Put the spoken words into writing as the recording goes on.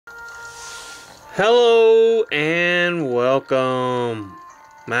Hello and welcome.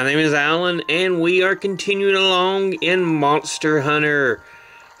 My name is Alan and we are continuing along in Monster Hunter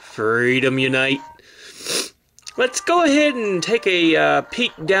Freedom Unite. Let's go ahead and take a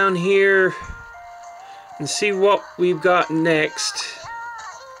peek down here and see what we've got next.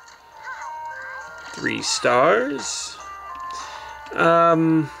 3 stars.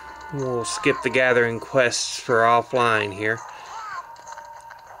 We'll skip the gathering quests for offline here.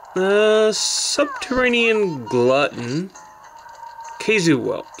 Subterranean Glutton. Kazoo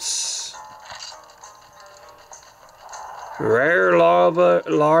Whelps. Rare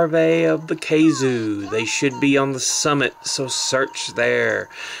larvae of the Kazoo. They should be on the summit, so search there.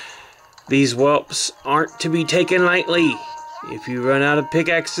 These whelps aren't to be taken lightly. If you run out of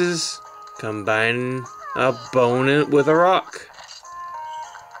pickaxes, combine a bone with a rock.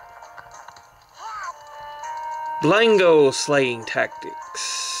 Blangos slaying tactics.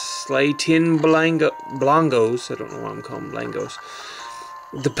 Slay 10 Blangos. I don't know why I'm calling them Blangos.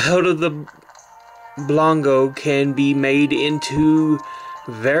 The pelt of the Blongo can be made into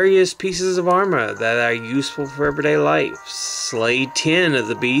various pieces of armor that are useful for everyday life. Slay 10 of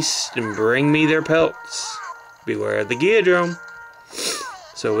the beasts and bring me their pelts. Beware of the Geodrome.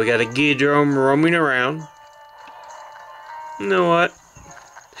 So we got a Geodrome roaming around. You know what?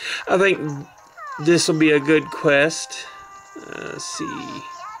 I think this will be a good quest. Let's see.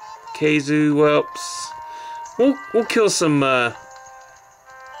 Kazoo Whelps. We'll kill some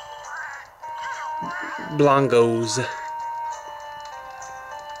Blangos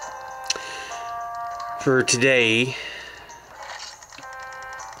for today.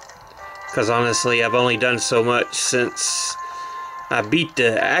 Because honestly, I've only done so much since I beat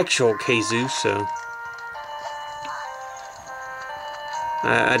the actual Kazoo, so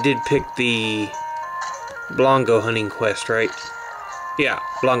I did pick the Blongo hunting quest, right? Yeah,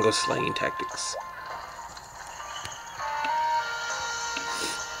 Blongo slaying tactics.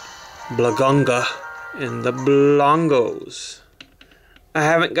 Blagonga and the Blongos. I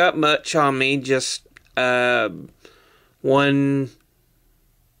haven't got much on me, just one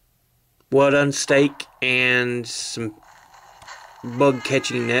wood on stake and some bug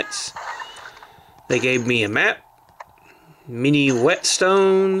catching nets. They gave me a map, mini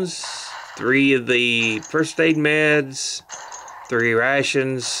whetstones, 3 of the first aid meds, 3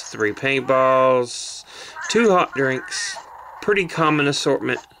 rations, 3 paintballs, 2 hot drinks. Pretty common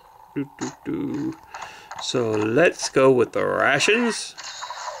assortment. So let's go with the rations.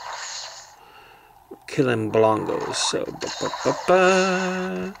 Killing Blongos. So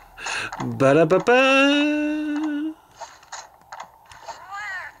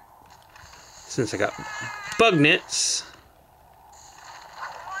since I got bug nets,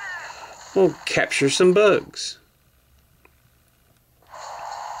 we'll capture some bugs.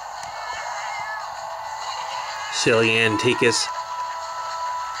 Silly Anticus.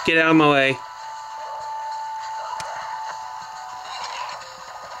 Get out of my way.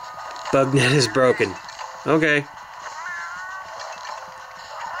 Bug net is broken. Okay.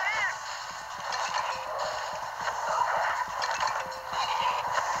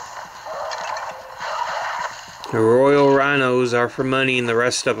 The royal rhinos are for money and the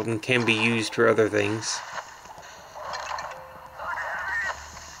rest of them can be used for other things.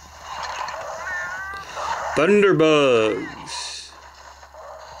 Thunderbugs.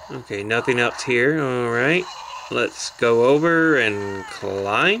 Okay, nothing else here. Alright. Let's go over and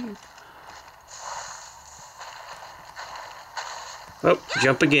climb. Oh,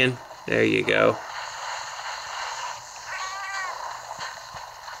 jump again. There you go.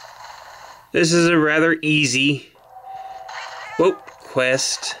 This is a rather easy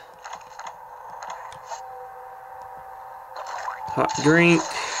quest. Hot drink.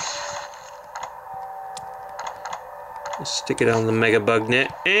 Stick it on the mega bug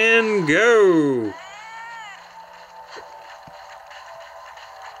net and go.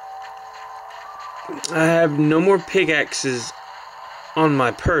 I have no more pickaxes on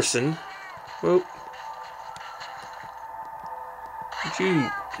my person. Whoop. Gee,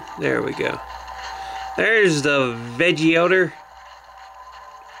 there we go. There's the veggie elder.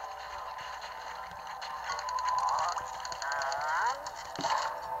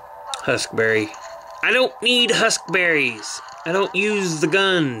 Huskberry. I don't need huskberries. I don't use the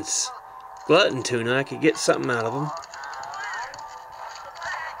guns. Glutton tuna, I could get something out of them.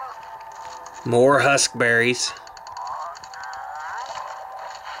 More huskberries.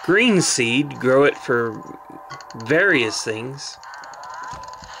 Green seed, grow it for various things.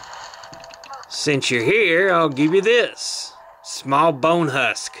 Since you're here, I'll give you this. Small bone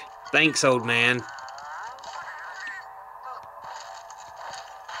husk. Thanks, old man.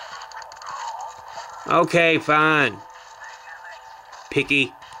 Okay, fine.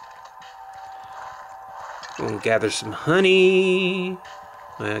 Picky. Gonna gather some honey.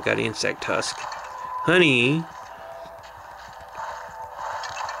 I got insect husk. Honey.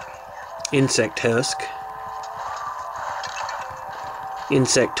 Insect husk.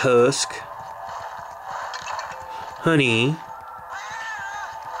 Insect husk. Honey.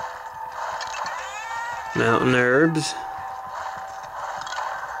 Mountain herbs.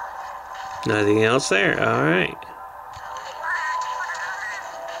 Nothing else there. Alright.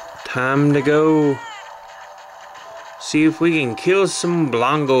 Time to go see if we can kill some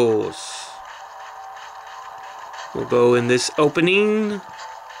Blangos. We'll go in this opening.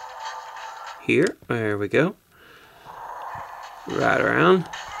 Here. There we go. Right around.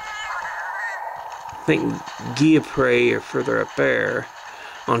 I think Prey are further up there.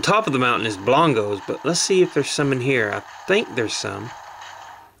 On top of the mountain is Blangos, but let's see if there's some in here. I think there's some.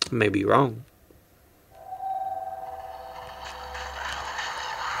 I may be wrong.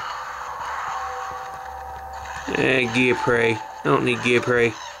 Prey. I don't need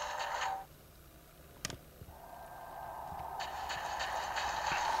Prey.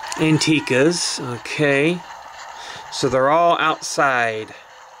 Antikas. Okay. So they're all outside.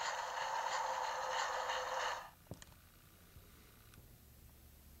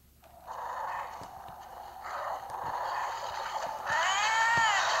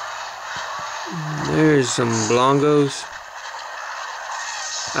 There's some Blangos.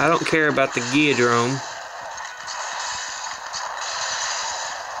 I don't care about the Geodrome.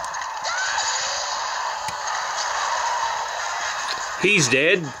 He's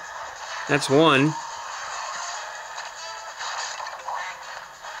dead. That's one.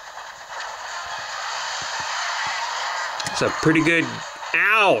 It's a pretty good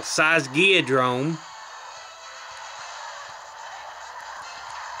owl-sized Geodrome.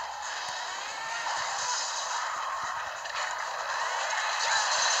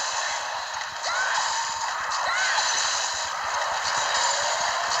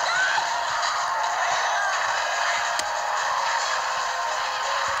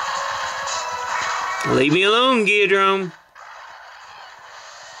 Leave me alone, Geodrome.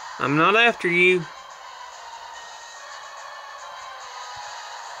 I'm not after you.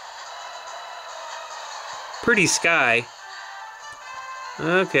 Pretty sky.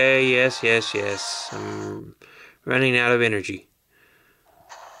 Okay, yes. I'm running out of energy.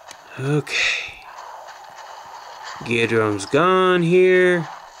 Okay. Geodrome's gone here.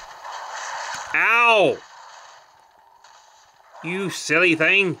 Ow! You silly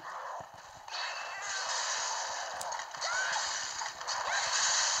thing.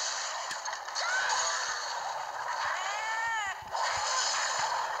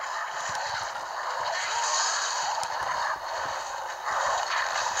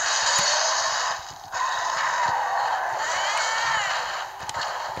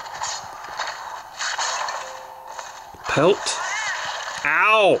 Pelt.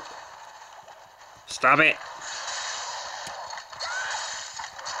 Ow! Stop it.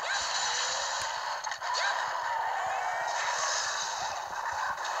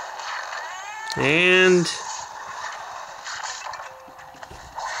 And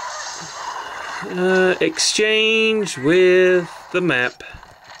exchange with the map.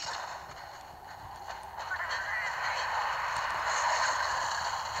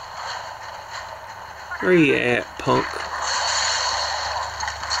 Where you at, punk?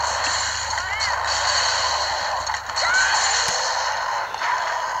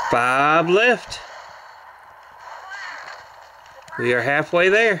 Five left. We are halfway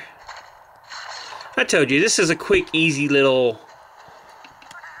there. I told you, this is a quick, easy little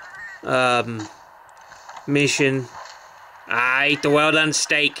mission. I ate the well done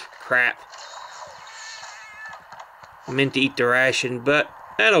steak. Crap. I meant to eat the ration, but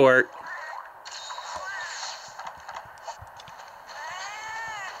that'll work.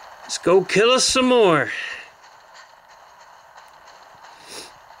 Let's go kill us some more.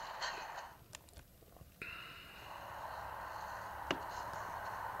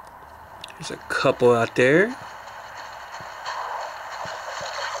 There's a couple out there.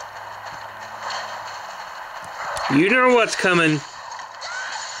 You know what's coming.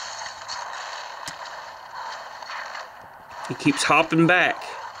 He keeps hopping back.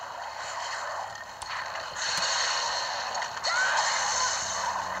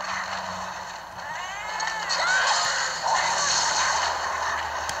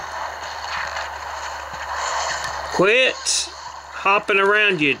 Quit hopping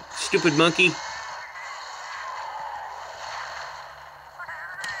around, you stupid monkey.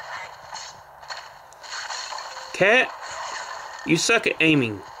 Cat, you suck at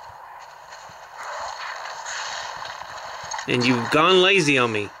aiming. And you've gone lazy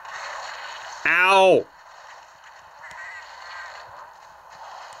on me. Ow!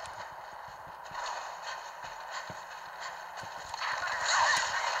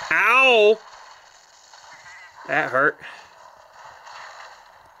 Ow! That hurt.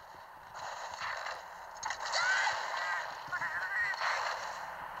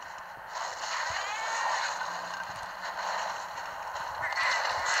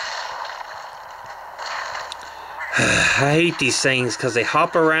 I hate these things because they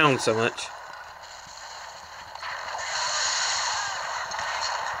hop around so much.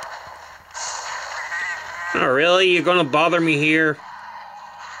 Oh, really? You're gonna bother me here?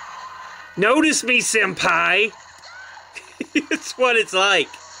 Notice me, senpai! It's what it's like.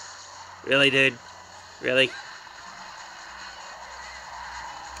 Really, dude? Really?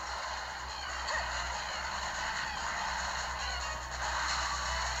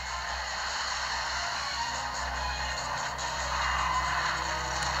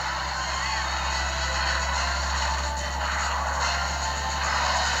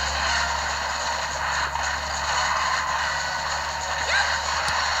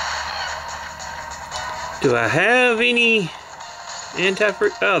 Do I have any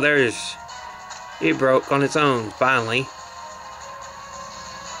anti-freeze? Oh, there's... It broke on its own, finally.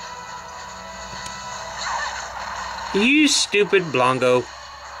 You stupid Blongo.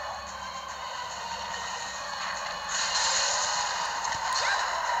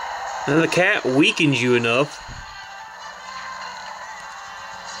 Now the cat weakens you enough.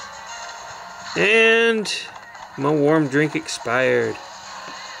 And my warm drink expired.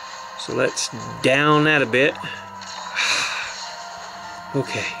 So let's down that a bit.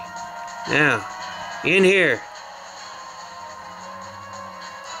 Okay. Now, in here.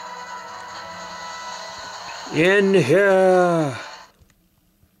 In here.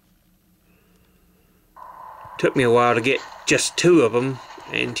 Took me a while to get just 2 of them.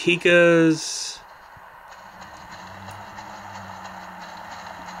 Antikas.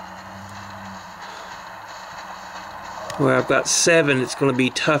 Well, I've got 7. It's going to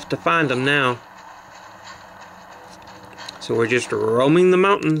be tough to find them now. So we're just roaming the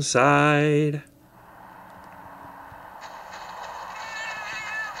mountainside.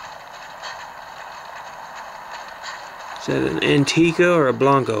 Is that an Antica or a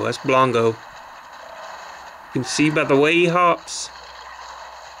Blanco? That's Blanco. You can see by the way he hops.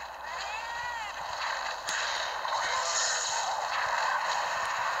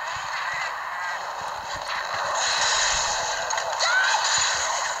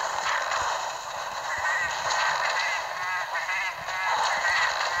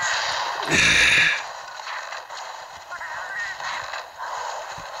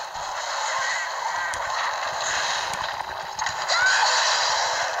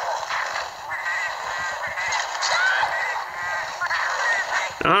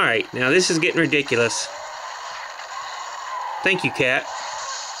 Alright, now this is getting ridiculous. Thank you, cat.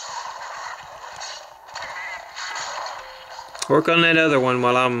 Work on that other one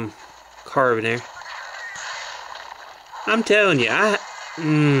while I'm carving there. I'm telling you,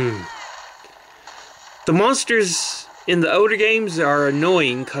 the monsters in the older games are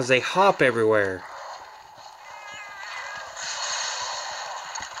annoying because they hop everywhere.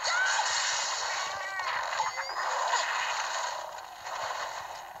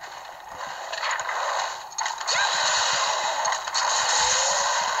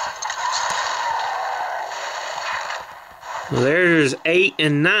 Well, there's 8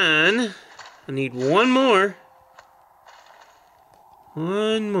 and 9. I need one more.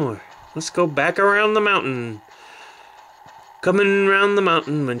 One more. Let's go back around the mountain. Coming around the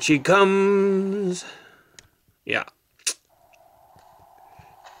mountain when she comes. Yeah.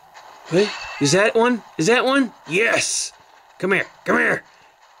 Wait, is that one? Is that one? Yes! Come here, come here.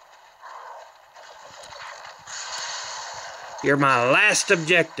 You're my last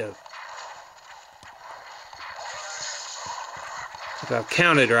objective. If I've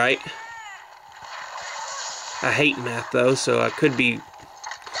counted right. I hate math though, so I could be...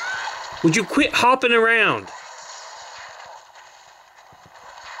 Would you quit hopping around?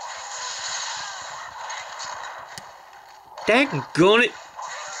 Daggone it.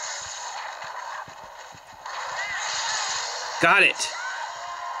 Got it.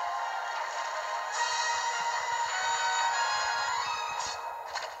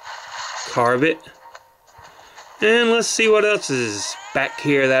 Carve it. And let's see what else is back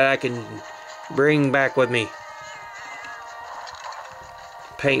here that I can bring back with me.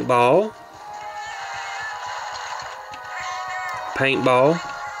 Paintball. Paintball.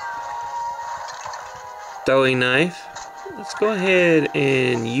 Throwing knife. Let's go ahead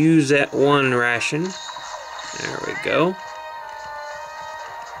and use that one ration. There we go.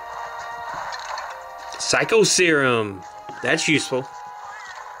 Psycho Serum. That's useful.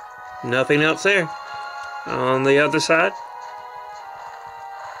 Nothing else there. On the other side.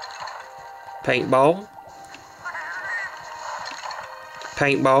 Paintball.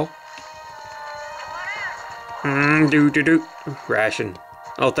 Paintball. Ration.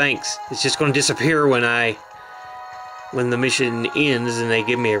 Oh, thanks. It's just going to disappear when the mission ends and they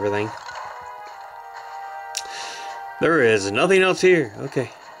give me everything. There is nothing else here.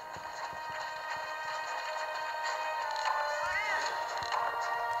 Okay.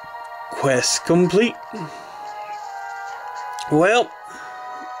 Quest complete. Well,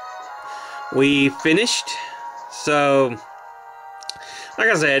 we finished. So, like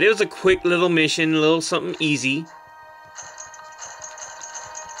I said, it was a quick little mission, a little something easy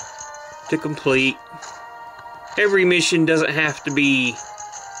to complete. Every mission doesn't have to be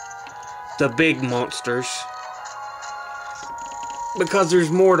the big monsters, because there's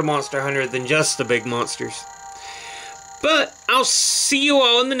more to Monster Hunter than just the big monsters. But I'll see you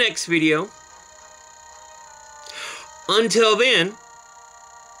all in the next video. Until then,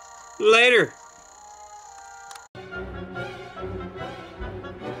 later.